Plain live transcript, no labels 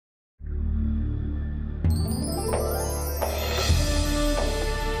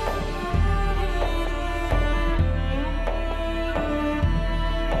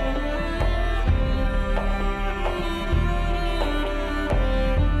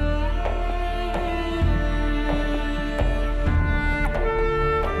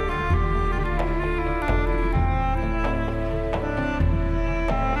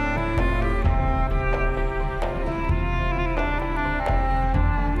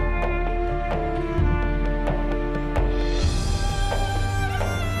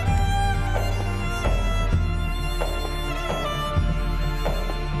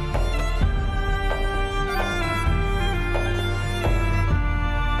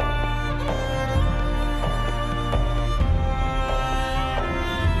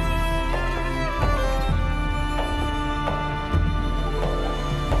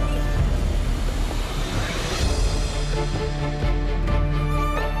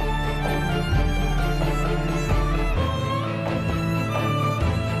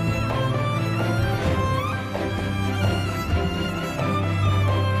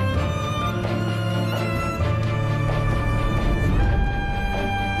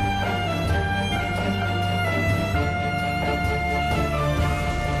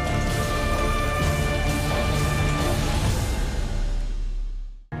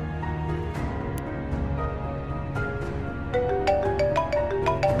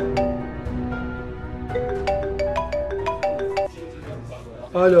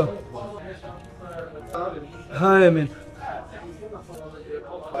Alo. Hə, Emin.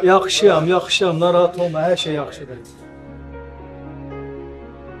 Yaxşıyam, narahat olma, hər şey yaxşıdır.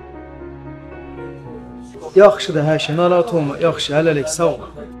 Yaxşıdır hər şey, narahat olma, yaxşı, hələlik, sağ ol.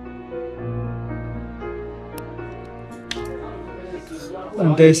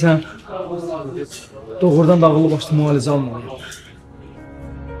 Deyəsən, doğrudan da ağıllı başlı müalicə almalıyım.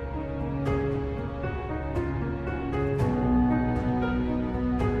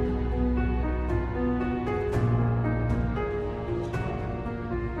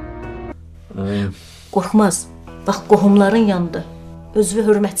 Qorxmaz, bax qohumların yanında. Özünü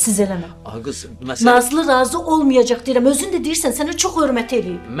hörmətsiz eləmə. Qız, məsələn... Nazlı razı olmayacaq deyirəm, özün də deyirsən, sənə çox hörmət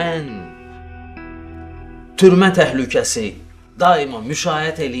eləyib. Mən türmə təhlükəsi daima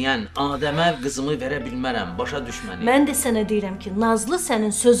müşahiət eləyən Adəmə qızımı verə bilmərəm, başa düşməni. Mən də sənə deyirəm ki, Nazlı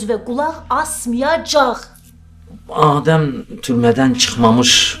sənin söz və qulaq asmayacaq. Adəm türmədən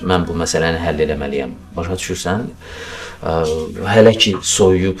çıxmamış mən bu məsələni həll eləməliyəm, başa düşürsən? Hələ ki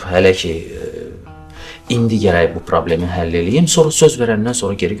soyuyub, hələ ki indi gərək bu problemi həll eləyim, sonra söz verəndən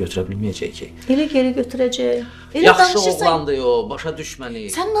sonra geri götürə bilməyəcək ki. Elə geri götürəcək. Yaxşı oğlandır o, başa düşməni.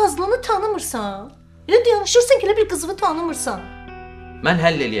 Sən Nazlını tanımırsan. Elə danışırsan ki, elə bir qızını tanımırsan. Mən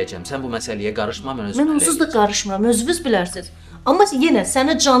həll eləyəcəm, sən bu məsələyə qarışma, mən özüm həll eləyəcəm. Mən onsuz da qarışmıram, özünüz bilərsiniz. Amma yenə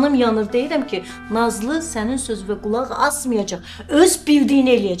sənə canım yanır deyirəm ki, Nazlı sənin söz və qulağı asmayacaq, öz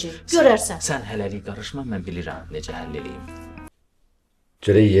bildiyini eləyəcək, görərsən. Sən hələlik qarışma, mən bilirəm necə həll eləyim.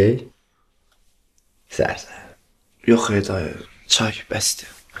 Görək yey. Səhər. Yox dayı, çay bəsdir.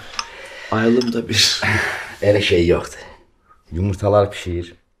 Ayılımda bir... Elə şey yoxdur. Yumurtalar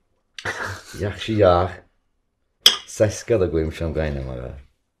pişir. Yaxşı yağ. Saska da qoymuşam qaynamağa.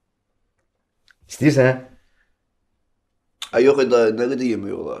 İstəyirsən? Yox dayı, nə qədər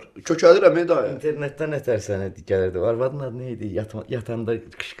yemək olar? Kökəlirəm dayı. İnternetdən nətər sənə gəlirdi. Arvadın adı neydi? Yatanda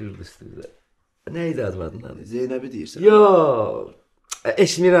qışqırırdı üstündə. Neydi arvadın adı? Zeynəbi deyirsən? Yox.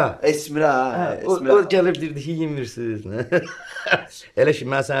 Esmira. Esmira. O gəlib deyirdi ki, yemirsiniz. Elə ki,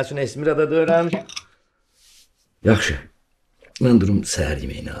 mən sənə üçün Esmirada döyürəm. Yaxşı. Mən durum səhər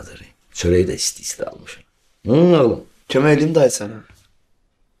yeməyini hazırlayayım. Çörəyi də isti-isti almışam. Oğlum. Kömək eləyim dayı sənə.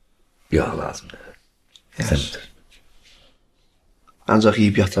 Yox, lazımdır. Sən bitir. Ancaq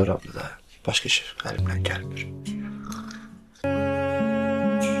yiyib yataram da. Başqa şey əlimdən gəlmir.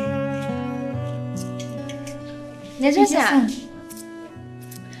 Necəsən?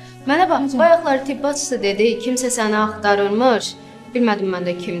 Mənə bax, bayaqları tibb bacısı dedi, kimsə səni axtarırmış. Bilmədim mən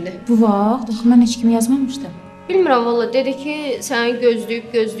də kimdir. Bu vaxt, axı mən heç kimi yazmamışdım. Bilmirəm, valla dedi ki, səni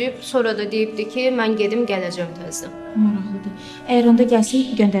gözləyib, sonra da deyibdi ki, mən gedim, gələcəm təzdən. Maraqlıdır. Əgər onda gəlsin,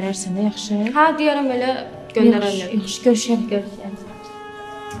 göndərərsən də, yaxşı? Hə, deyərəm elə, göndərərlər. Yaxşı, görüşərik.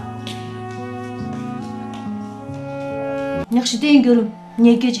 Yaxşı, deyin görüm,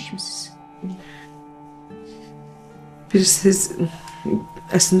 niyə gecikmişsiniz? Bilirsiniz,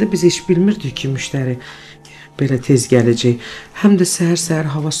 əslində biz heç bilmirdik ki, müştəri belə tez gələcək. Həm də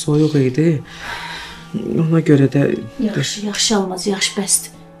səhər-səhər hava soyuq idi. Ona görə də... Yaxşı, yaxşı almaz, yaxşı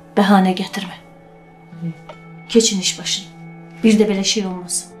bəsdir. Bəhanə gətirmə. Keçin iş başına. Bir də belə şey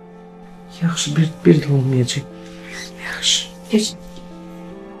olmasın. Yaxşı, bir də olmayacaq. Yaxşı. Keçin.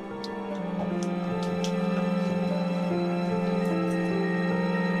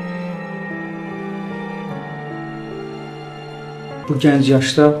 Bu gənc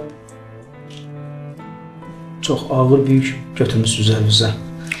yaşda çox ağır bir yük götürmüsünüz əlinizə.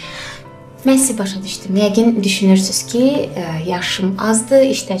 Mən sizi başa düşdüm. Yəqin düşünürsünüz ki, yaşım azdır,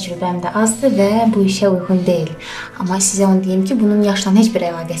 iş təcrübəm də azdır və bu işə uyğun deyil. Amma sizə onu deyim ki, bunun yaşla heç bir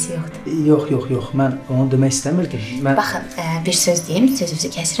əlaqəsi yoxdur. Yox, mən onu demək istəmirdim. Baxın, bir söz deyim, sözünüzü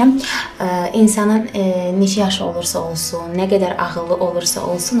kəsirəm. İnsanın neçə yaşı olursa olsun, nə qədər ağıllı olursa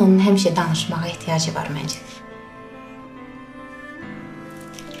olsun, onun həmişə danışmağa ehtiyacı var məncə.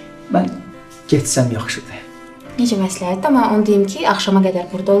 Mən getsəm yaxşıdır. Necə məsləhətdir, amma onu deyim ki, axşama qədər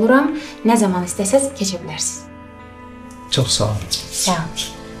burada oluram. Nə zaman istəsəz keçə bilərsiniz. Çox sağ olun. Sağ olun.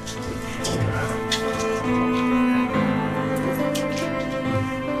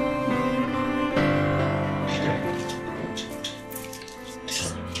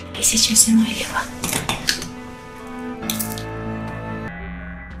 Seçmişsin o Eleva.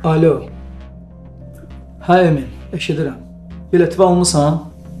 Alo. Hə, Emin, eşidirəm. Bileti almısan?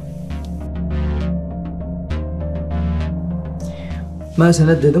 Mən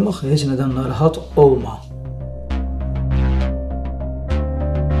sənə dedim axı, heç nədən narahat olma.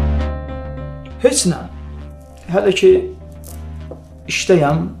 Heç nə. Hələ ki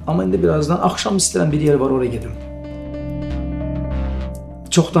işdəyəm, amma indi birazdan axşam istəyirəm bir yer var, oraya gedim.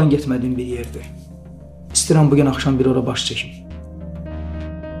 Çoxdan getmədiyim bir yerdir. İstəyirəm bugün axşam bir ora baş çəkim.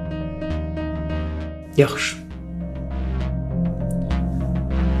 Yaxşı.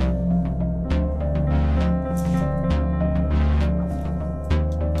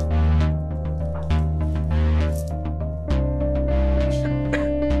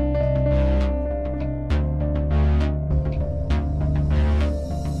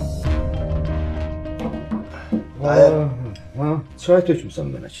 Çay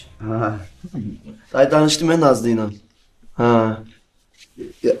tökmüsən mənə ki. Ha. Dayı danışdım ben Nazlı ile. Ha.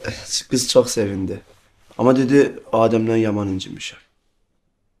 Ya, kız çok sevindi. Ama dedi Adem'den yaman incinmişim.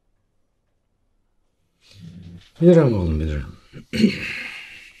 Bilirəm oğlum, bilirəm.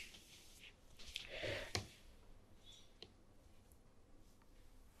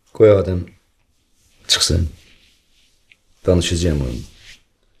 Qoy Adem çıxsın. Danışacağım onunla.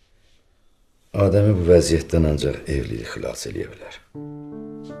 Adəmi bu vəziyyətdən ancaq evlilik xilas eləyə bilər.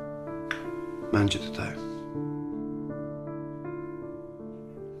 Bence de dayı.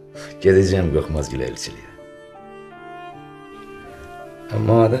 Gedəcəm Qorxmazgilə elçiliyə.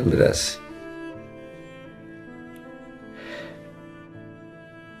 Amma Adəm biraz...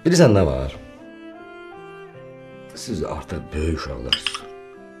 Bilirsən nə var? Siz artıq böyük uşaqlarsınız.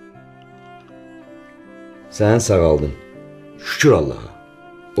 Sən sağaldın. Şükür Allaha.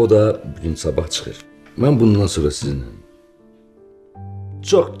 O da bugün sabah çıxır. Mən bundan sonra sizinlə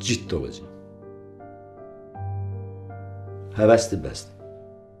çox ciddi olacağım. Həvəsdir bəsdir.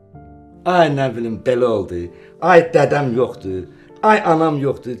 Ay nə bilim belə oldu. Ay dədəm yoxdur. Ay anam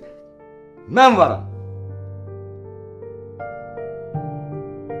yoxdur. Mən varam.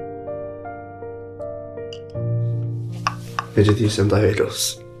 Necə deyirsən dayı öyle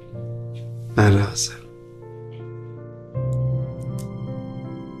olsun. Ben razı.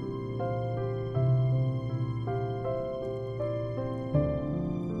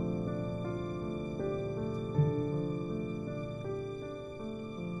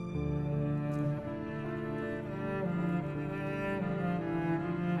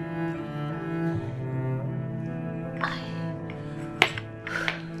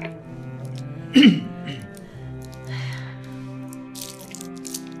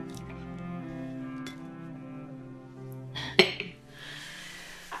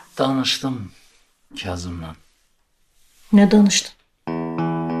 Danışdım Kazımla. Ne danışdın?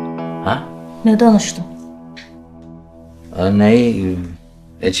 Ha? Ne danışdın? Nəyi?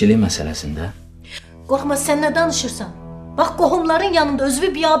 Elçilik məsələsində. Qorxma, sən nə danışırsan? Bax, qohumların yanında özünü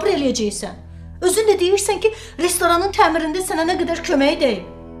biabır eləyəcəksən. Özün də deyirsən ki, restoranın təmirində sənə nə qədər kömək deyib.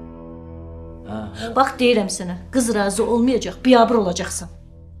 Bax, deyirəm sənə, qız razı olmayacaq, biabır olacaqsan.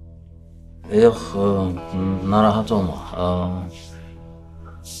 Yox, narahat olma.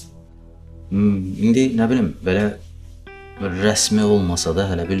 İndi nə bilim, belə rəsmi olmasa da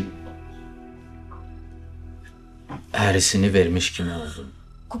hələ bil ərisini vermiş kimi oldum.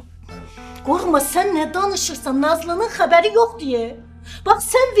 Qorxma, sən nə danışırsan? Nazlı'nın xəbəri yox deyə. Bax,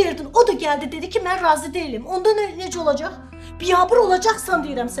 sən verdin, o da gəldi, dedi ki, mən razı deyiləm. Onda necə olacaq? Biabır olacaqsan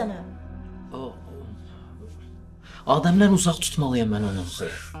deyirəm sənə. Adəmdən uzaq tutmalıyam mən onu.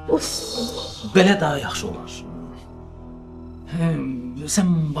 Belə daha yaxşı olar. Sən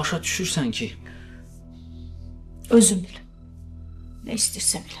başa düşürsən ki... Özüm bil. Nə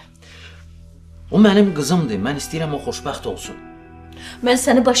istəyirsən bilə. O mənim qızımdır, mən istəyirəm o xoşbəxt olsun. Mən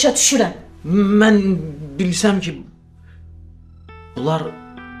səni başa düşürəm. Mən bilsəm ki, bunlar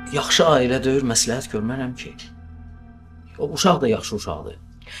yaxşı ailə deyir, məsləhət görmərəm ki. O uşaq da yaxşı uşaqdır.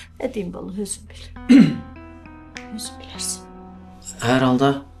 Nə deyim bala, özüm bil. Özüm bilərsin. Hər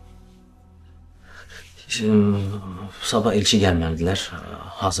halda sabah elçi gəlməlidirlər,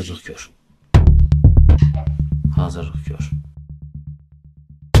 hazırlıq gör. Hazırlıq gör.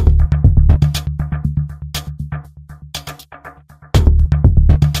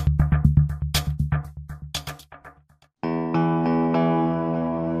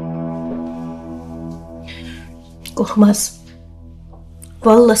 Qorxmaz.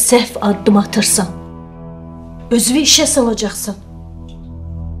 Valla səhv addım atırsan. Özünü işə salacaqsan.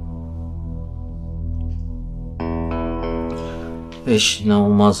 Heç nə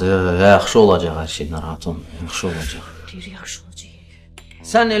olmaz, yaxşı olacaq hər şey, narahat olma, yaxşı olacaq. Deyir, yaxşı olacaq.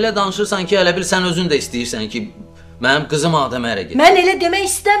 Sən elə danışırsan ki, elə bil sən özün də istəyirsən ki, mənim qızım Adəmə ərə gedir. Mən elə demək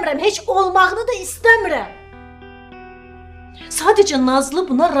istəmirəm, heç olmağını da istəmirəm. Sadəcə Nazlı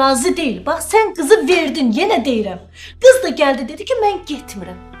buna razı deyil. Bax, sən qızı verdin, yenə deyirəm. Qız da gəldi, dedi ki, mən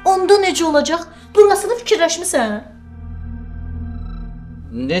getmirəm. Onda necə olacaq? Burasını fikirləşmisən?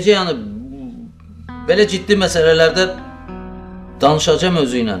 Necə yəni, belə ciddi məsələlərdə danışacağım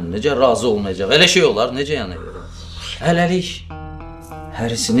özü ilə, necə razı olmayacaq, elə şey olar, necə yəni? Hələlik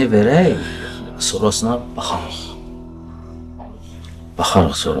hərisini verək, sonrasına baxarıq.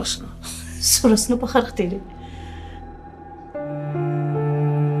 Baxarıq sonrasına. Sonrasına baxarıq deyirik.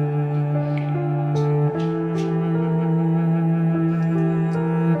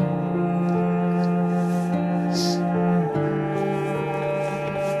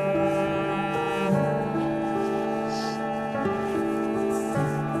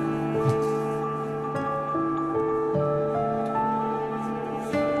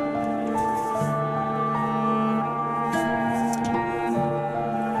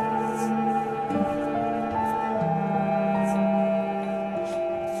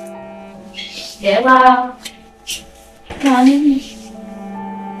 Eva.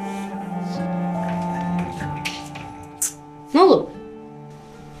 Ne olub?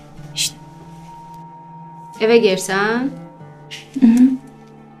 İşte. Eve girsən?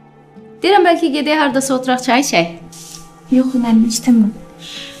 Deyirəm, bəlkə gedək hardasa oturaq çay içək. Yox, mən istəmirəm.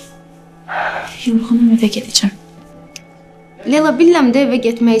 Yorğunum, evə gedəcəm. Leyla, bilirəm də evə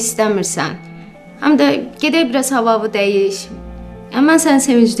getmək istəmirsən. Həm də gedək biraz havavı dəyiş. Mən səni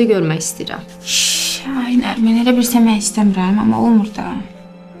sevincli görmək istəyirəm. Ay, Nərmin, elə bilsəmək istəmirəm, amma olmur da.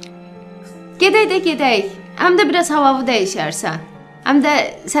 Gedək də gedək. Həm də biraz havavı dəyişərsən. Həm də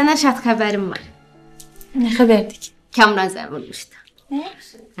sənə şad xəbərim var. Nə xəbərdik? Kamran zəng vurmuşdu. Nə?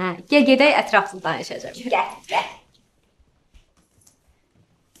 Hə, gəl gedək ətraflı danışacağam. Gəl.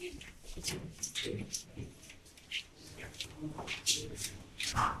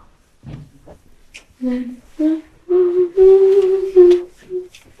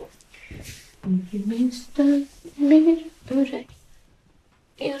 Bizdən bir börək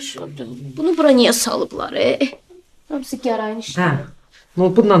yaşadım. Bunu bura niyə salıblar? Hamısı gərayın işi. Hə.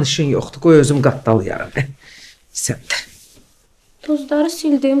 Bundan işin yoxdur. Qoy özüm qattalıyaram. Sən də. Tozları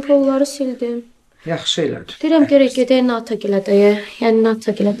sildim, polları sildim. Yaxşı elədin. Deyirəm gərək gedək Natagilə də. Yəni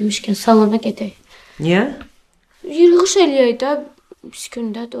Natagilə demişkən salona gedək. Niyə? Yırğış eləyək də, pis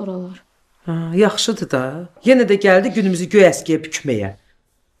gündədir oralar. Yaxşıdır da. Yenə də gəldi günümüzü göy əskiyə bükməyə.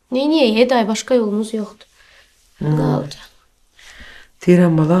 Niyə? Day, başqa yolumuz yoxdur. Qaldı.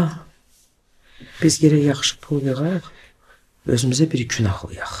 Deyirəm bala, biz gərək yaxşı pul yığaq, özümüzə bir gün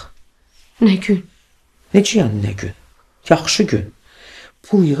ağlayaq. Nə gün? Necə yəni nə gün? Yaxşı gün.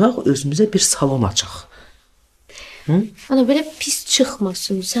 Pul yığaq, özümüzə bir salon açaq. Ana, belə pis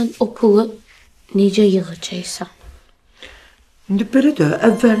çıxmasın. Sən o pulu necə yığacaqsan? İndi belə də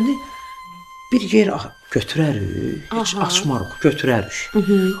əvvəlini bir yer götürərik, heç açmarıq, götürərik.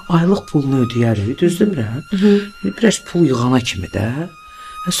 Aylıq pulunu ödəyərik, düzdürmürəm? Biraz pul yığana kimi də,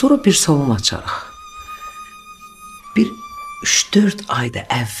 sonra bir salon açarıq. Bir 3-4 ayda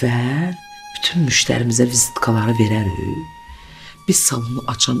əvvəl bütün müştərimizə vizitkaları verərik. Biz salonu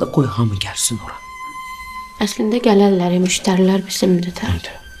açanda qoy hamı gəlsin ora. Əslində gələrlər, müştərilər bizimdir də.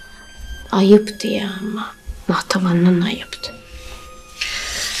 Ayıbdır ya, amma Natavandan ayıbdır.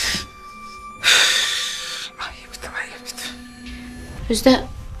 Özdə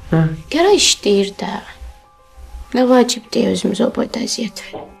gəra işləyir də. Nə vacibdir özümüzə o boyda əziyyət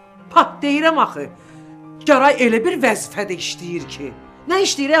verir. Pat, deyirəm axı. Garay elə bir vəzifədə işləyir ki. Nə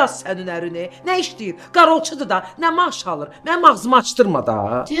işləyir az sənin ərini? Nə işləyir? Qarolçudur da, nə maaş alır? Mənim ağzımı açdırma da.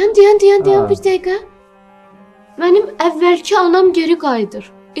 Deyən bir dəqiqə. Mənim əvvəlki anam geri qayıdır.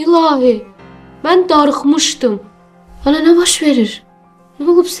 İlahi, mən darıxmışdım. Ana, nə baş verir? Nə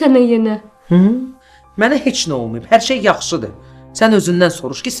olub sənə yenə? Mənə heç nə olmayıb, hər şey yaxşıdır. Sən özündən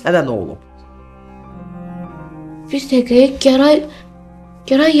soruş ki, sənə nə olub? Bir dəqiqə,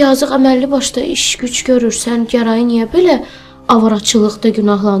 Gəray yazıq əməlli başda iş güc görürsən, Gərayı niyə belə avaraçılıqda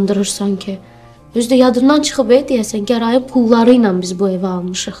günahlandırırsan ki? Özdə yadından çıxıb deyəsən, Gərayın pulları ilə biz bu evə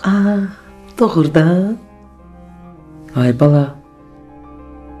almışıq. Doğrudan? Ay bala,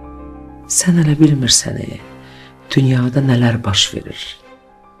 sən hələ bilmirsən, dünyada nələr baş verir.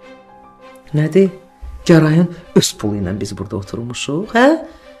 Nədir? Gərayın öz pulu ilə biz burada oturmuşuq, hə?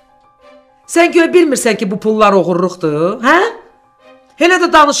 Sən göy bilmirsən ki, bu pullar oğurluqdur, hə? Elə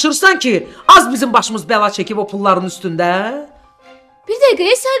də danışırsan ki, az bizim başımız bəla çəkib o pulların üstündə. Bir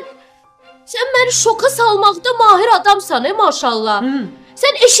dəqiqə, sən məni şoka salmaqda mahir adamsan, maşallah.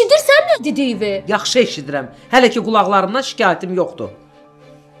 Sən eşidirsən nə dediyi? Yaxşı eşidirəm. Hələ ki qulaqlarımdan şikayətim yoxdur.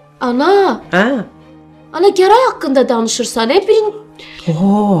 Ana. Hə? Ana, Gəray haqqında danışırsan,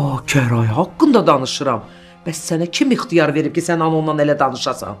 Gəray haqqında danışıram. Bəs sənə kim ixtiyar verib ki, sən onunla elə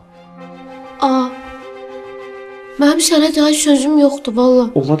danışasan? Mənim sənə daha sözüm yoxdur, valla.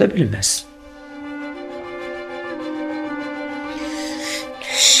 Ola da bilməz.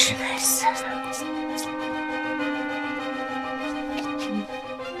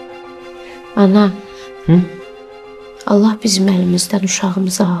 Ana. Allah bizim əlimizdən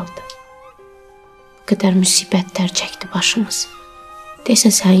uşağımızı aldı. Bu qədər müsibətlər çəkdi başımız.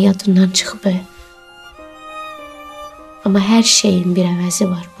 Deyəsən sənin yadından çıxıb. Amma hər şeyin bir əvəzi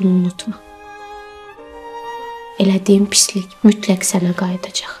var, bunu unutma. Elədiyim pislik mütləq sənə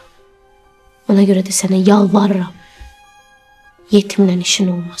qayıdacaq. Ona görə də sənə yalvarıram. Yetimlə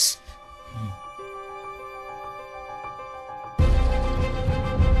işin olmaz.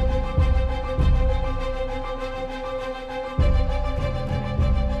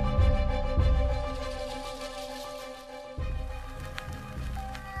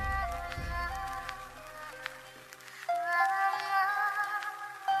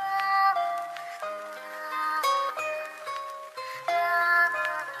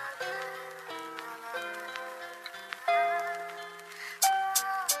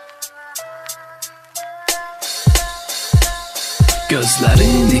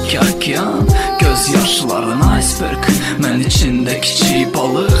 Gözlərin iki okyan, göz yaşların iceberg. Mən içində kiçik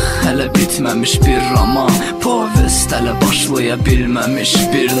balıq, hələ bitməmiş bir roman. Povest hələ başlaya bilməmiş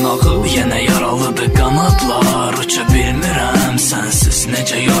bir nağıl. Yenə yaralıdır qanadlar, uça bilmirəm. Sənsiz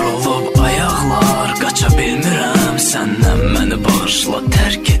necə yorulub ayaqlar, qaça bilmirəm. Səndən məni bağışla,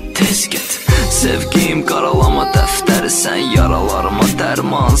 tərk et, tez get. Sevgim qaralama dəftəri, sən yaralarıma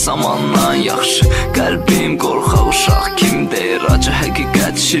dərman. Zamandan yaxşı, qəlbim qorxaq uşaq. Kim deyir acı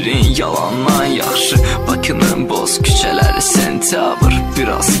həqiqət şirin, yalandan yaxşı. Bakının boz küçələri sentyabr,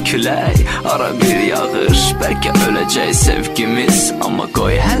 biraz külək, ara bir yağış. Bəlkə öləcək sevgimiz, amma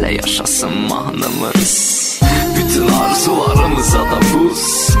qoy hələ yaşasın mahnımız. Bütün arzularımıza da buz,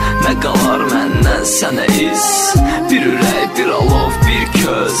 nə qalar məndən sənə iz. Bir ürək, bir alov, bir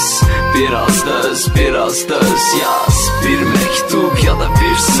köz. Biraz döz, biraz döz yaz. Bir məktub ya da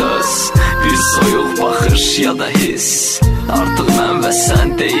bir söz, bir soyuq baxış ya da hiss. Artıq mən və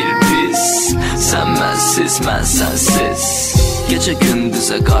sən deyil biz. Sən mənsiz, mən sənsiz. Gecə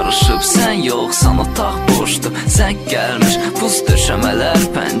gündüzə qarışıb, sən yoxsan, otaq boşdur. Sən gəlmiş, buz döşəmələr,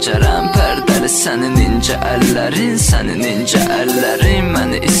 pəncərəm pərdəli. Sənin incə əllərin, sənin incə əllərin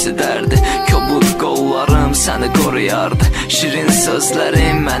məni isidərdi. Kobud qollarım səni qoruyardı. Şirin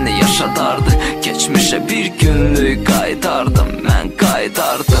sözlərim məni yaşadardı. Keçmişə bir günlük qayıdardım. Mən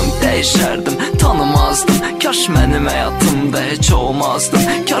qayıdardım, dəyişərdim, tanımazdım. Kaş mənim həyatımda heç olmazdım.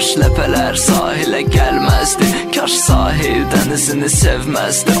 Kaş ləpələr sahilə gəlməzdi. Kaş sahil dənizini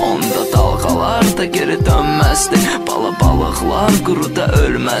sevməzdi. Onda dalğalar da geri dönməzdi. Balıqlar quruda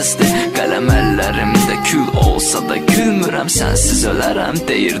ölməzdi. Qələm əllərimdə kül olsa da gülmürəm. Sənsiz ölərəm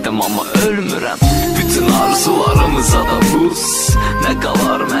deyirdim, amma ölmürəm. Bütün arzularımıza da buz, nə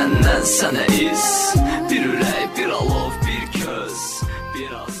qalar məndən sənə iz. Bir ürək, bir alov, bir köz.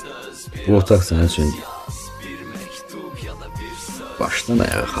 Biraz döz, Bu otaq sənin üçün bir məktub ya da bir söz. başdan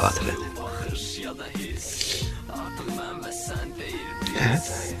ayağa xatirədir.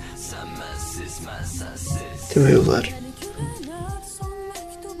 Demək olar,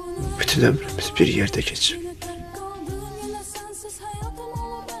 bütün ömrümüz bir yerdə keçib.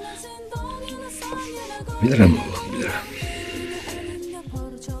 Bilirəm oğlum, bilirəm.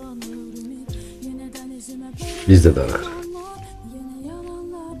 Biz də darıq.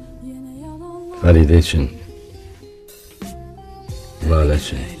 Fəridə üçün, Lalə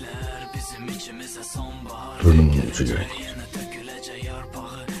üçün, burnumun ucu göyür.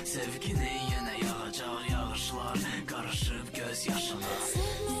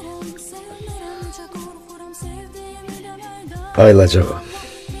 Ayılacaq o.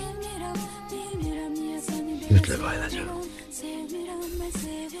 Mütləq ayılacaq.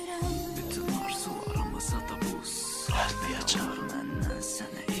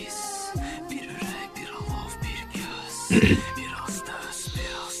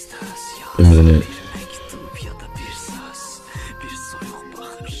 Ömrünü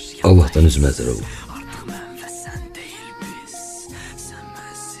Allah'tan üzmezler oğlum.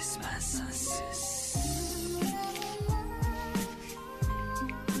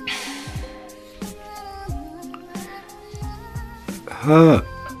 Ha.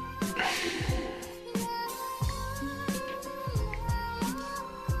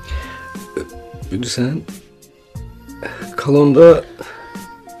 Bilirsən, kolonda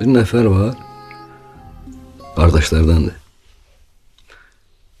bir nəfər var, qardaşlardandır.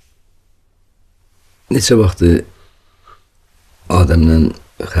 Neçə vaxtı Adəmdən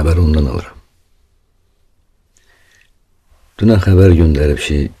xəbər ondan alıram. Dünən xəbər göndərib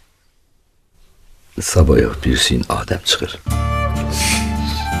ki, sabah yox birsin Adəm çıxır.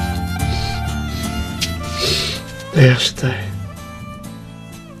 Ne yaşda?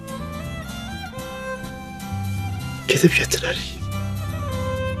 Gedib getirərik.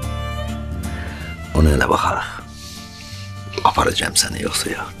 Ona elə baxarıq. Aparacağım səni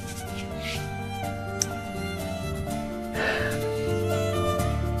yoxsa yox.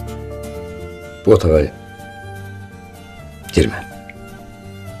 Bu otağa girmə.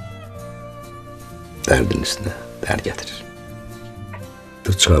 Dərdin üstünə dərd gətirir.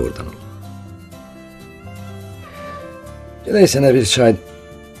 Dur, çıxa buradan ol. Gedək sənə bir çay...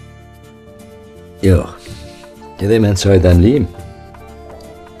 Yox. Gedək mən çay dəmliyim.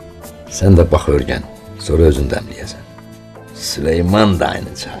 Sən də bax örgən. Sonra özün dəmliyəsən. Süleyman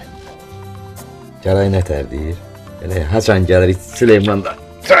dayının çayı. Gəray nə tərdir? Elə haçan gəlir Süleyman da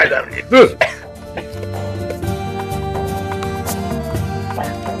çay dəmliyir. Dur!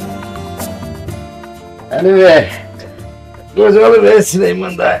 Əli ver. Qocalı ver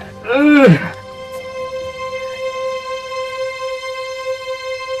Süleyman dayı.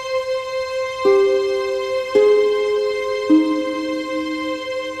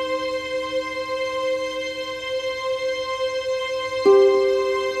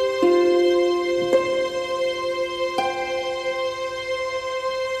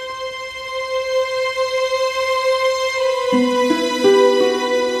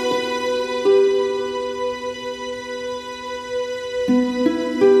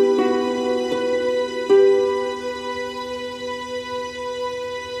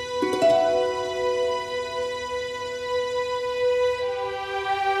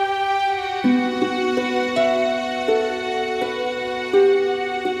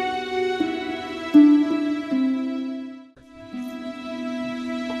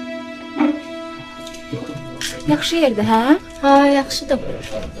 Yaxşı yerdir, hə? Ha, yaxşıdır.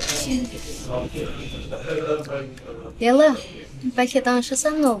 Yala, bəlkə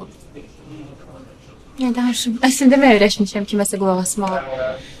danışırsan nə olub? Nə danışım? Əslində mən öyrəşmişəm kiməsə qulaq asmağa.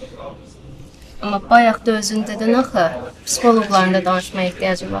 Amma bayaq da özün dedin axı, psixoloqların da danışmaya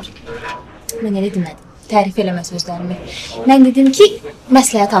ehtiyacı var. Mən elə demədim. Tərif eləmə sözlərimi. Mən dedim ki,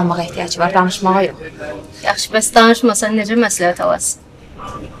 məsləhət almağa ehtiyacı var, danışmağa yox. Yaxşı, bəs danışmasan necə məsləhət alasın?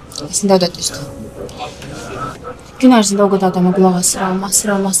 Əslində o da düzdür. Gün ərzində o qədər adama qulaq asıram,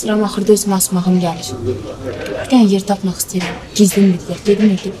 axırda özümə asmağım gəlir. Bir dənə yer tapmaq istəyirəm, gizlin bilir,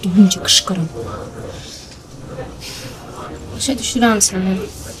 dedim evdə duyunca qışqırım. Başa düşürəm səni.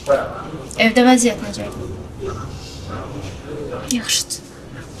 Evdə vəziyyət necə? Yaxşıdır.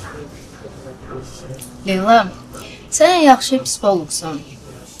 Leyla, sən yaxşı psixoloqsan,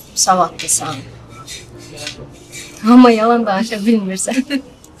 savadlısan. Amma yalan danışa bilmirsən.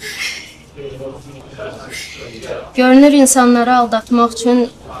 Görünür, insanları aldatmaq üçün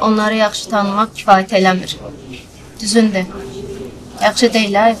onları yaxşı tanımaq kifayət eləmir. Düzündür. Yaxşı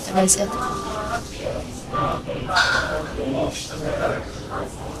deyil, hə, evdə vəziyyət.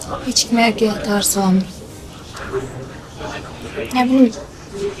 Heç kimə qiyətlər salamıram. Nə bilim,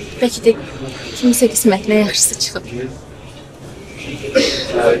 bəlkə də kimisə qismətinə yaxşısı çıxıb.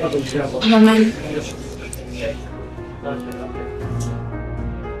 Amma mən...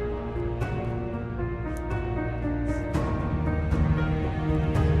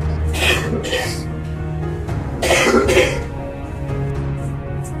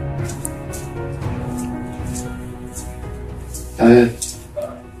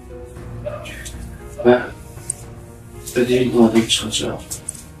 Ben ödeyin adam çıkacağım.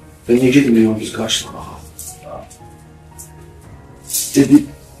 Ben ne gitmiyorum biz karşılamağa. Dedi,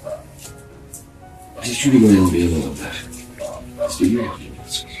 biz çünkü böyle bir yer olurlar. Biz de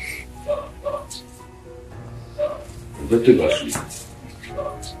yürüyoruz. Elbette karşılayalım.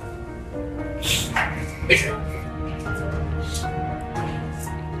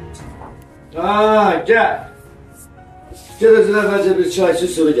 Ha, gel. Gel özüne bence bir çay için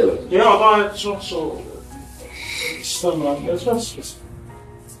sonra gel. Ya daha çok soğuk. İstemiyorum. Geçmez.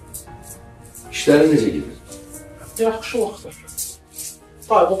 İşlerin necə gedir? Yaxşı vaxtdır.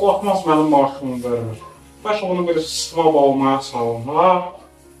 Dayı, bu qorxmaz mənim maaşımı vermir. Bəlkə onu bir sıxma olmaya salın, ha?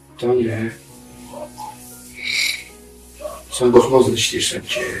 Tanrı. Sen korkmazdın işleyirsen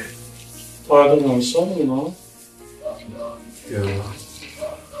ki. Dayıdan olsan buna. Yok.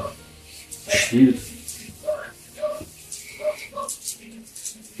 İşleyir.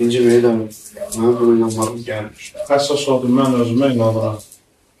 İnci meydan. Bana böyle inanmağım gelmiş. Əsas odur, mən özümə inanıram.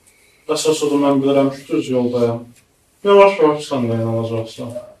 Əsas odur, mən bilirəm ki, düz yoldayım. Yavaş-yavaş sən də inanacaqsan.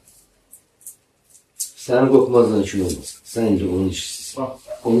 Sənin qorxmazdan işin olmaz. Sən indi onun işçisisin.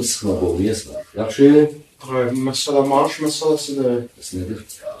 Onu sıxma, boğuyasan. Yaxşı? Dayı, məsələ maaş məsələsi deyil. Bəs nədir?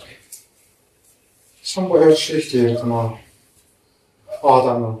 Sən bu hər şey deyirdin ha.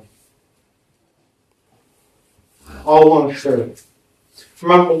 Adəmə. Allah'ın işleri.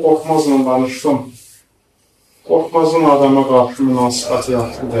 Mən bu qorxmazla danışdım. Qorxmazın adama qarşı münasibəti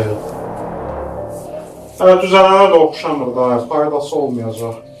yaxşı deyil. Düzələnə də oxşamır da, faydası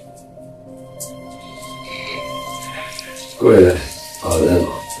olmayacaq. Qoy elə, Adəm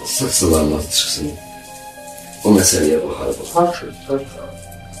sık-sıqlanmaz çıxsın. O məsələyə baxar.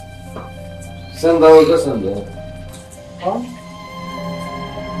 Sən daha oradasan da.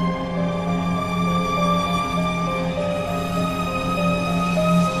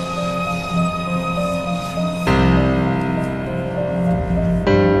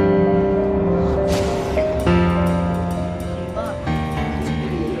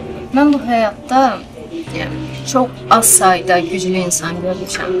 Mən bu həyatda çox az sayda güclü insan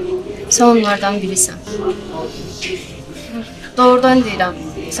görmüşəm. Sən onlardan birisən. Doğrudan deyirəm,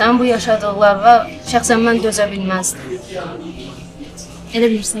 sənin bu yaşadıqlarına şəxsən mən dözə bilməzdim. Elə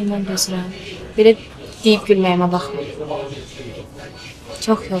bilirsən mən dözürəm. Belə deyib gülməyimə baxma.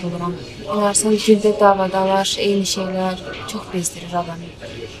 Çox yoruluram. Bilərsən gündə davadalar, eyni şeylər çox bezdirir adamı.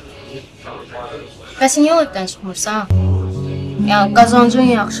 Bəs niyə o evdən çıxmırsan? Yəni qazancın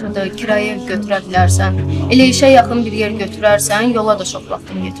yaxşıdır, kirayə ev götürə bilərsən. Elə işə yaxın bir yer götürərsən, yola da çox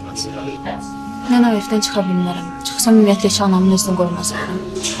vaxtın yetməz. Mən o evdən çıxa bilmərəm. Çıxsam ümumiyyətlə ki, anamın özünü qoymazam.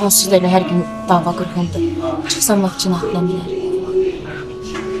 Onsuz da elə hər gün dava qırğındır. Çıxsam laf üçün atıla bilər.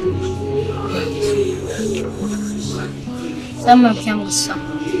 Sən möhkəm qızsan.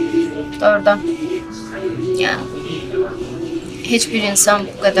 Doğrudan. Yəni, heç bir insan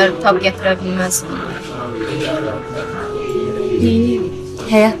bu qədər tab gətirə bilməz. Neyini?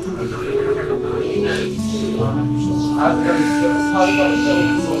 Həyat.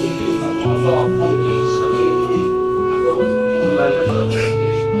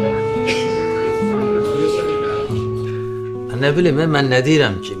 Nə bilim, mən nə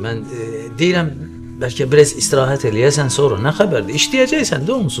deyirəm ki? Mən deyirəm, bəlkə biraz istirahət eləyəsən, sonra nə xəbərdir? İşləyəcəksən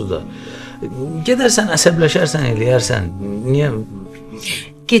də onsuz da. Gedərsən, əsəbləşərsən, eləyərsən. Niyə?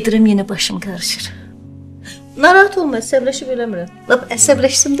 Gedirəm, yenə başım qarışır. Narahat olma, əsəbləşib eləmirəm. Lap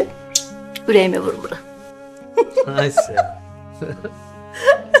əsəbləşsim də ürəyimə vurmuram. Ay sən.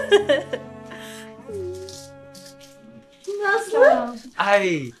 Nazlı? Ay.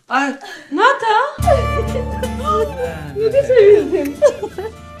 Nata? Necə sevindim.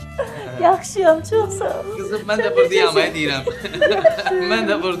 Yaxşıyam, çox sağ ol. Qızım, mən də buradayam, deyirəm. Mən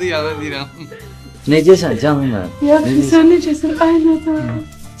də buradayam, deyirəm. Necəsən canım mənim? Yaxşı, sən necəsən? Ay Nata.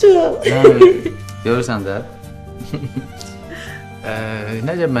 Çox. Görürsən də.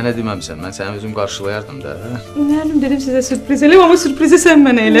 Necə mənə deməmisən, mən səni özüm qarşılayardım da. Nəlim dedim sizə sürpriz eləyim, amma sürprizi sən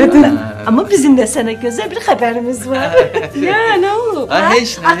mənə elədin. Amma bizim də sənə gözəl bir xəbərimiz var. Ya, nə olub?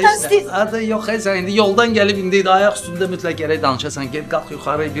 Heç nə. Adı yox, sən indi yoldan gəlib indi ayaq üstündə mütləq gərək danışasan. Get qalx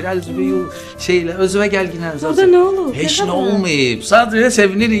yuxarı, bir əl üzvü yol şeylə özünə gəl ginən. Orada nə olub? Heç nə olmayıb. Sadəcə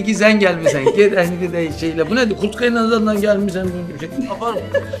sevinirik ki, sən gəlmisən. Get əhli də şeylə. Bu nədir? Kurtka ilə zaten gəlmisən. Apar.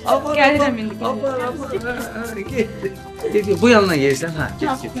 Gəlirəm indi. Apar. Get. Bu yanına yersən, hə,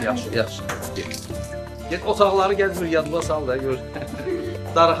 get, yaxşı. Get otaqları gəzmir, yadıma sal da, gör.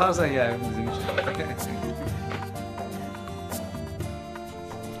 Darıxarsan yəni bizim üçün.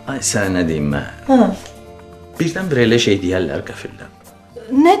 Ay, sənə nə deyim mən? Hə. Birdən-bir elə şey deyərlər qəfildən.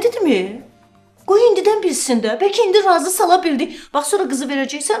 Nə dedimi? Qoy indidən bilsin də, bəlkə indi razı sala bildik. Bax, sonra qızı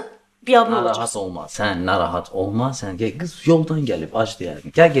verəcəksən, biabır olacaq. Narahat olma, sən narahat olma, sən qız yoldan gəlib ac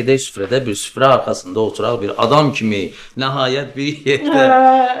deyərdin. Gəl gedək süfrədə bir süfrə arxasında oturaq bir adam kimi nəhayət bir yerdə.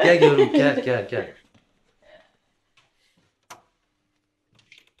 Gəl görüm, gəl.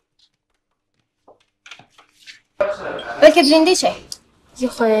 Bəlkə birində içək?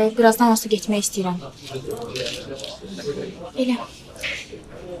 Yox, birazdan onsuz getmək istəyirəm. Elə.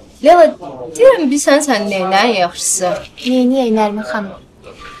 Leyla, deyirəm, bilsən nəyinən yaxşısı? Neyini, Nərmin xanım?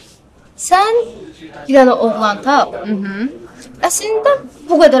 Sən bir dənə oğlan tap. Əslində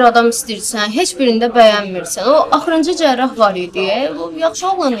bu qədər adam istəyirsən, heç birində bəyənmirsən. O axırıncı cərrah var idi. O yaxşı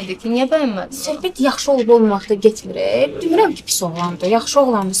oğlan idi ki, niyə bəyənmədin? Söhbət yaxşı olub olmaqda getmir. Demirəm ki, pis oğlandı, yaxşı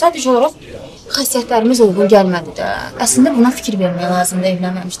oğlandı. Sadəcə olaraq xasiyyətlərimiz uyğun gəlmədi də. Əslində buna fikir vermək lazımdır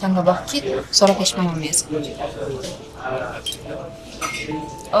evlənməmişdən qabaq ki, sonra peşman olmayasın.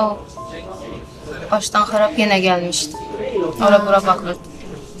 O başdan xarab yenə gəlmişdi. Ora-bura baxırdı.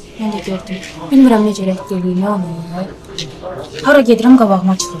 Mən də gördüm. Bilmirəm necə rədd edeyim onu. Hara gedirəm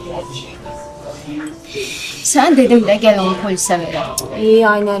qabağıma çıxır. Sən dedim də gəl onu polisə verəm.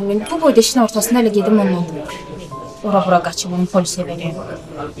 Ay Nərmin, bu boyda işin ortasında elə gedim ondan. Ora-bura qaçıb onu polisə verəm.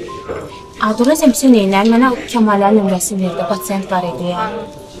 Aduracəm sən neynər? Mənə Kəmallərin nömrəsini verdi, pasiyent var idi ya.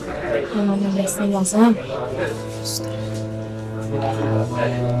 Mən o nömrəsini yazım.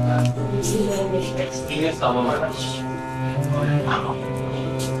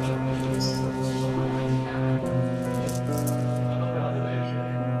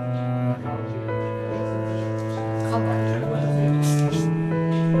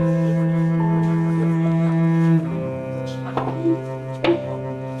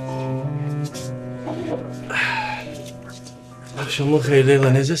 Axşamın xeyirli ilə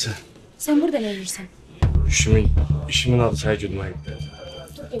necəsən? Sən burada nə edirsən? İşimin adı çay güdməkdir.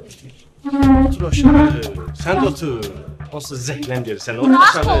 Otur aşağı. Sən də otur. Onsuz zəhləm gəlirsən. Otur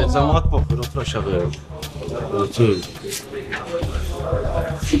aşağı. Cəmaət baxır. Otur aşağı. Otur.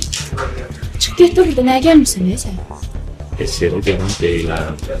 Çıx get də burada, nəyə gəlmirsən sən? Heç yeri benim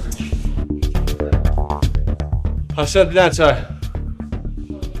deyiləm. Həsən bilən çay.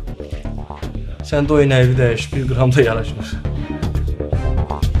 Sən də o inəyi dəyiş, 1 qram da yaraşmır.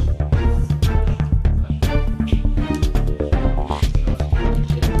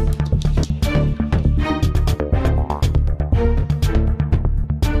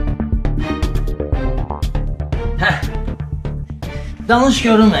 Danış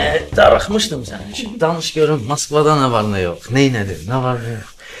görüm, darıxmışdım sənin. Danış görüm, Moskvada nə var, nə yox, neynədir, nə var, nə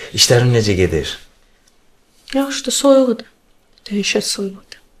yox. İşlərin necə gedir? Yaxşıdır, soyuqdur. Dəhşət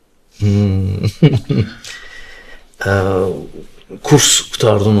soyuqdur. Kurs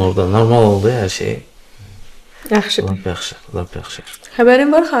qutardın orada, normal oldu hər şey. Yaxşıdır. Lap yaxşı, lap yaxşı.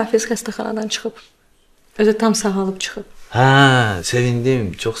 Xəbərin var, Hafiz xəstəxanadan çıxıb. Özü tam sağalıb çıxıb. Hə,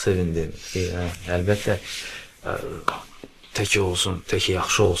 sevindim, çox sevindim. Əlbəttə, təki olsun, təki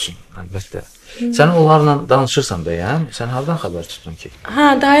yaxşı olsun, əlbəttə. Sən onlarla danışırsan bəyəm? Sən hardan xəbər tutdun ki? Hə,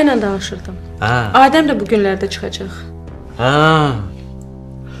 dayı ilə danışırdım. Adəm də bu günlərdə çıxacaq. Hə.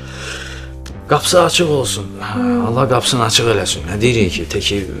 Qapısı açıq olsun. Allah qapısını açıq eləsin. Nə deyirik ki,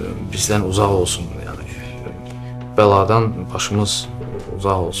 təki bizdən uzaq olsun. Yəni bəladan başımız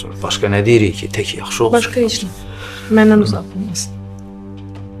uzaq olsun. Başqa nə deyirik ki, təki yaxşı olsun. Başqa heç nə. Məndən uzaq olmasın.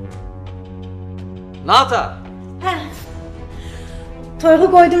 Nata. Hə.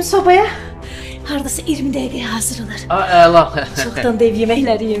 Toyuğu qoydum sobaya. Hardasa 20 dəqiqəyə hazır olar. Əla. Çoxdan da ev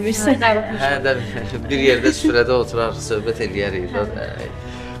yeməkləri yemirsən. Hə, bir yerdə süfrədə oturar, söhbət eləyərik.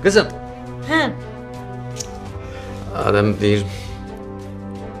 Qızım. Hə. Adam deyir,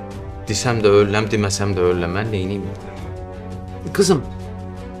 desəm də ölürəm, deməsəm də ölürəm, mən neyniyim? Qızım,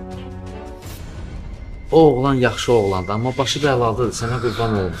 o oğlan yaxşı oğlandır, amma başı bəlalıdır, sənə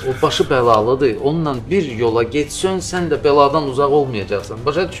qurban olum. O başı bəlalıdır, onunla bir yola getsən, sən də bəladan uzaq olmayacaqsan.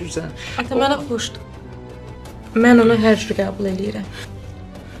 Başa düşürsən? Ata, mənə xoşdur. Mən onu hər cür qəbul edirəm.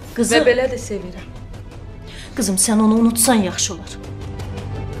 Və belə də sevirəm. Qızım, sən onu unutsan yaxşı olar.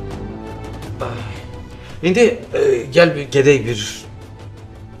 İndi gəl gedək bir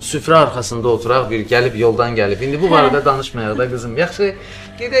süfrə arxasında oturaq, bir gəlib yoldan gəlib. İndi bu barədə danışmayaq da qızım. Yaxşı,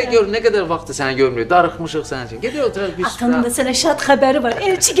 gedək gör nə qədər vaxtı səni görmürük. Darıxmışıq sənin üçün. Gedək oturaq bir süfrə. Atanın da sənə şad xəbəri var.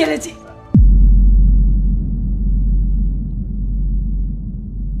 Elçi gələcək.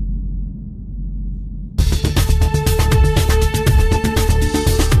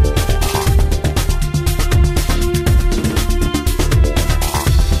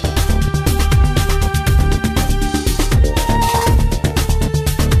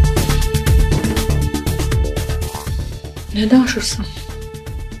 Nə danışırsan?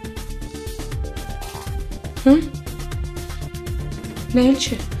 Hı? Nə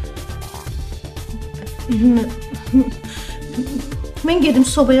elçi? Mən gedim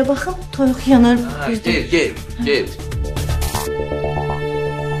sobaya baxım, toyuq yanar. Gel.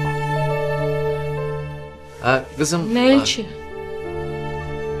 Qızım... Nə elçi?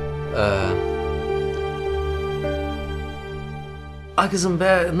 Qızım,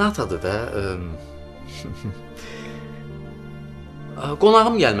 Natadır da.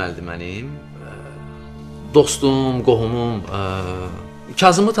 Qonağım gəlməlidir mənim. Dostum, qohumum.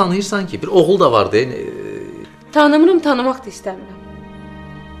 Kazımı tanıyırsan ki, bir oğul da vardı. Tanımırım, tanımaq da istəmirəm.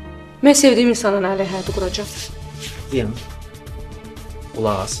 Mən sevdiyim insanın əli həyatı quracaq. Deyəm.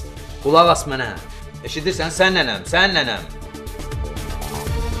 Qulaq as mənə. Eşidirsən, sən nənəm.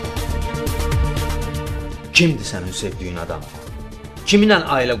 Kimdir sənin sevdiyin adam? Kiminlə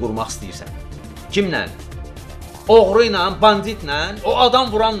ailə qurmaq istəyirsən? Kimlə? Oğru ilə, banditlə, o adam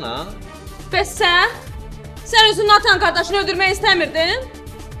vuranla. Bəs sən? Sən özün Natan qardaşını öldürmək istəmirdin?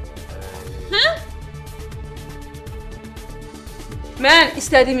 Hə? Mən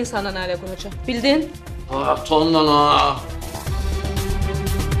istədiyim insanla ailə quracaq, bildin? Tonla.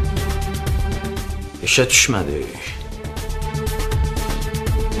 İşə düşmədik.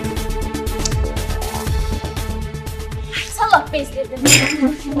 Salak bezdirdin.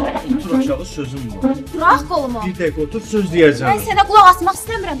 Otur aşağı, sözüm var. Bırax qolumu. Bir dəqiqə otur, söz deyəcəm. Mən sənə qulaq asmaq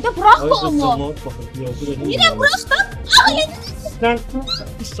istəmirəm də, bırax qolumu. Yine bırax da. Sən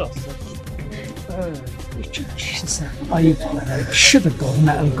ustasın. Ayıb, kişi də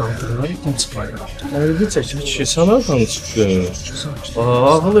qoluna əl qaldırır, tam çıxmayır. Əlini çəkir kişi, sana qanı çıxdı.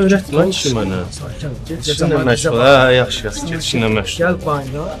 Ağıl öyrətmə kişi mənə. Keçinlə məşğul, yaxşı, keçinlə məşğul. Gəl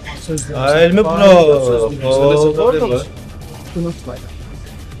bayına, söz deyirəm. Elmi bura. Unutmayın.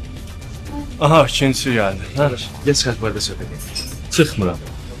 Aha, ikincisi gəldi. Hə, geç xətbərdə söhbət et. Çıxmıram.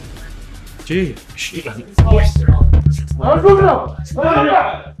 Ki, işlə.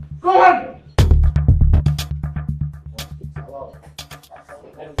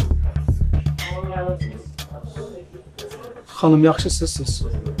 Xanım, yaxşısınız siz?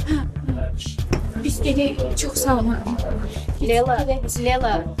 Biz gedirik. Çox sağ olun. Lela,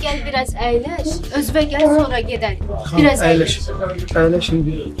 gəl biraz əyləş. Özünə gəl, sonra gedərik. Biraz əyləş. Əyləşin,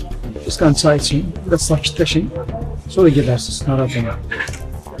 bir iskan çay için, biraz sakitləşin. Sonra gedərsiniz, narahat olmayın.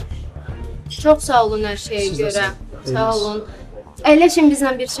 Çox sağ olun hər şeyə görə. Sağ olun. Əyləşin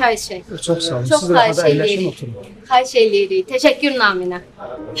bizlə bir çay içək. Çox sağ olun. Çox Siz də xahiş rahat əyləşin, eləyirik. oturun. Xahiş eləyirik. Təşəkkür naminə.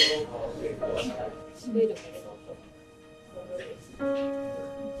 Buyurun.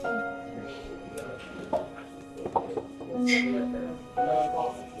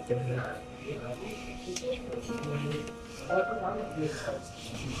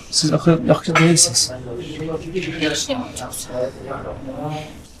 Siz axı yaxşı deyilsiniz. Yaxşıyam, çox sağ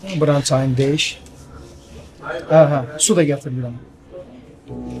olun. Buranın çayını değiş. Hə, su da gətirirəm.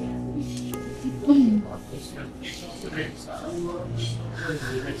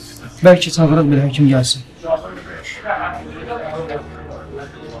 Bəlkə çağırıb bir həkim gəlsin.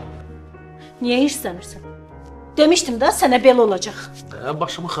 Niyə hirslənirsən? Demişdim də sənə belə olacaq.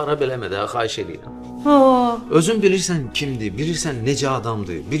 Başımı xarab eləmə də, xahiş edirəm. Ha. Özün bilirsən kimdir, bilirsən necə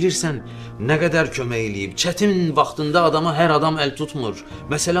adamdır, bilirsən nə qədər kömək eləyib. Çətin vaxtında adama hər adam əl tutmur.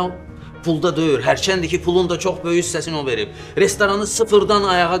 Məsələn, pulda deyil, hərçəndir ki, pulun da çox böyük hissəsini o verib. Restoranı sıfırdan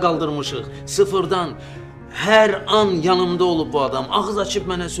ayağa qaldırmışıq, sıfırdan. Hər an yanımda olub bu adam, ağız açıb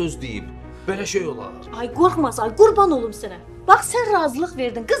mənə söz deyib. Belə şey olar. Ay qorxmaz, ay qurban olum sənə. Bax sən razılıq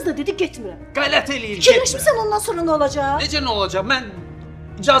verdin, qız da dedi getmirəm. Qələt eləyir. Fikirləşmirsən ondan sonra nə olacaq? Necə nə olacaq? Mən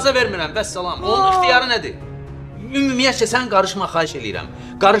icazə vermirəm, vəssalam. Onun ixtiyarı nədir? Ümumiyyətcə sən qarışma, xahiş eləyirəm.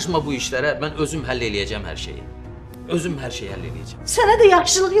 Qarışma bu işlərə, mən özüm həll eləyəcəm hər şeyi. Özüm hər şeyi həll eləyəcəm. Sənə də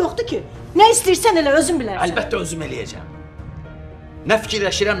yaxşılıq yoxdur ki. Nə istəyirsən elə özün bilərsən. Əlbəttə özüm eləyəcəm. Nə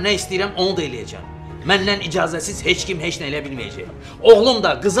fikirləşirəm, nə istəyirəm, onu da eləyəcəm. Məndən icazəsiz heç kim heç nə elə bilməyəcək. Oğlum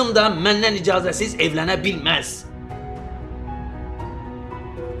da, qızım da məndən icazəsiz evlənə bilməz.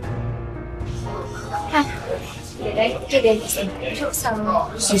 Gedək. Çox sağ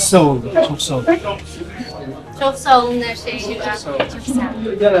olun. Siz sağ olun, çox sağ olun. Çox sağ olun hər şeyə görə. Çox sağ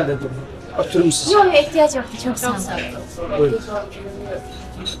olun. Gəl hələ durun. Oturun siz. Yox, ehtiyac yoxdur. Çox sağ olun. Buyurun.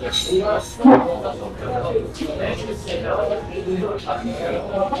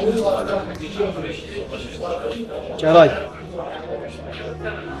 Gəlay.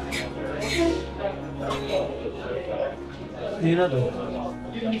 Neynədir?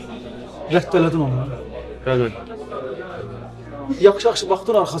 Rədd elədin onları. Bəli. Yaxşı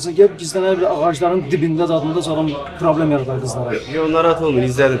vaxtın arxasına gəlib gizlənən bir ağacların dibində dadında canan problem yaradar qızlara. Yox, narahat olmayın,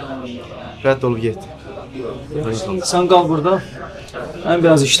 izlədim. Rədd olub getdi. Sən qal burada. Mənim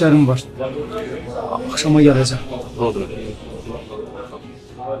biraz işlərim var. Axşama gələcəm. Oldu.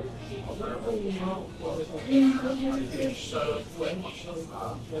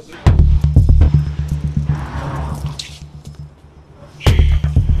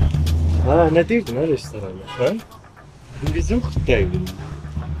 Ha, nə deyirdin ha restoranda? Hə? Bizim xütdəydi.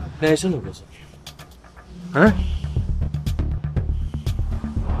 Nə üçün olacaq? Hə?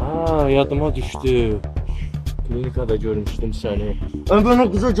 Ha, yadıma düşdü. Klinikada görmüşdüm səni. Mən o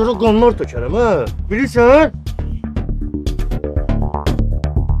qıza görə qanlar tökərəm, hə? Bilirsən?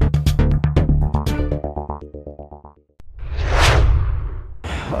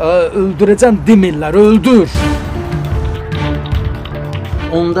 Öldürəcəm demirlər, öldür.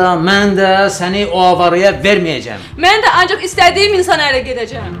 Onda mən də səni o avaraya verməyəcəm. Mən də ancaq istədiyim insana ərə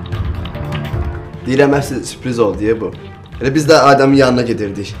gedəcəm. Deyirəm əsl sürpriz oldu deyə bu. Elə biz də Adəmin yanına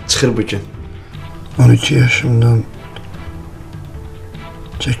gedirdik. Çıxır bu gün. 12 yaşımdan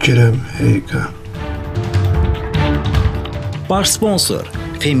çəkirəm heyqa. Baş sponsor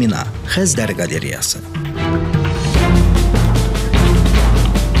Femina Xəzər Qalereyası.